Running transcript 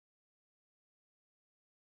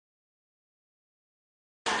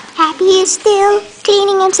Happy is still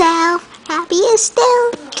cleaning himself. Happy is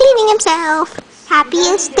still cleaning himself. Happy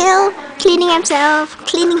is still cleaning himself.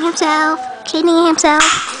 Cleaning himself. Cleaning himself.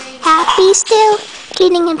 Happy still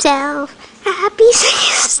cleaning himself. Happy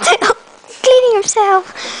still cleaning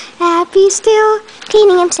himself. Happy still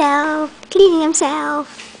cleaning himself. Cleaning himself.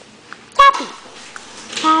 Happy.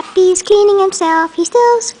 Happy's cleaning himself. He's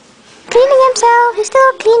still cleaning himself. He's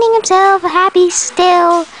still cleaning himself. Happy's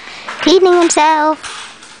still cleaning himself.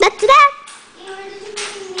 That's that.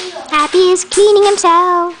 Happy is cleaning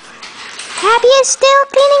himself. Happy is still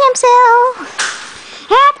cleaning himself.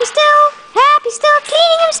 Happy still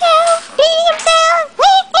cleaning himself. Cleaning himself.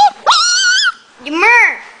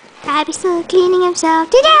 Yammer! Happy still cleaning himself.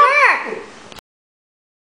 Do that.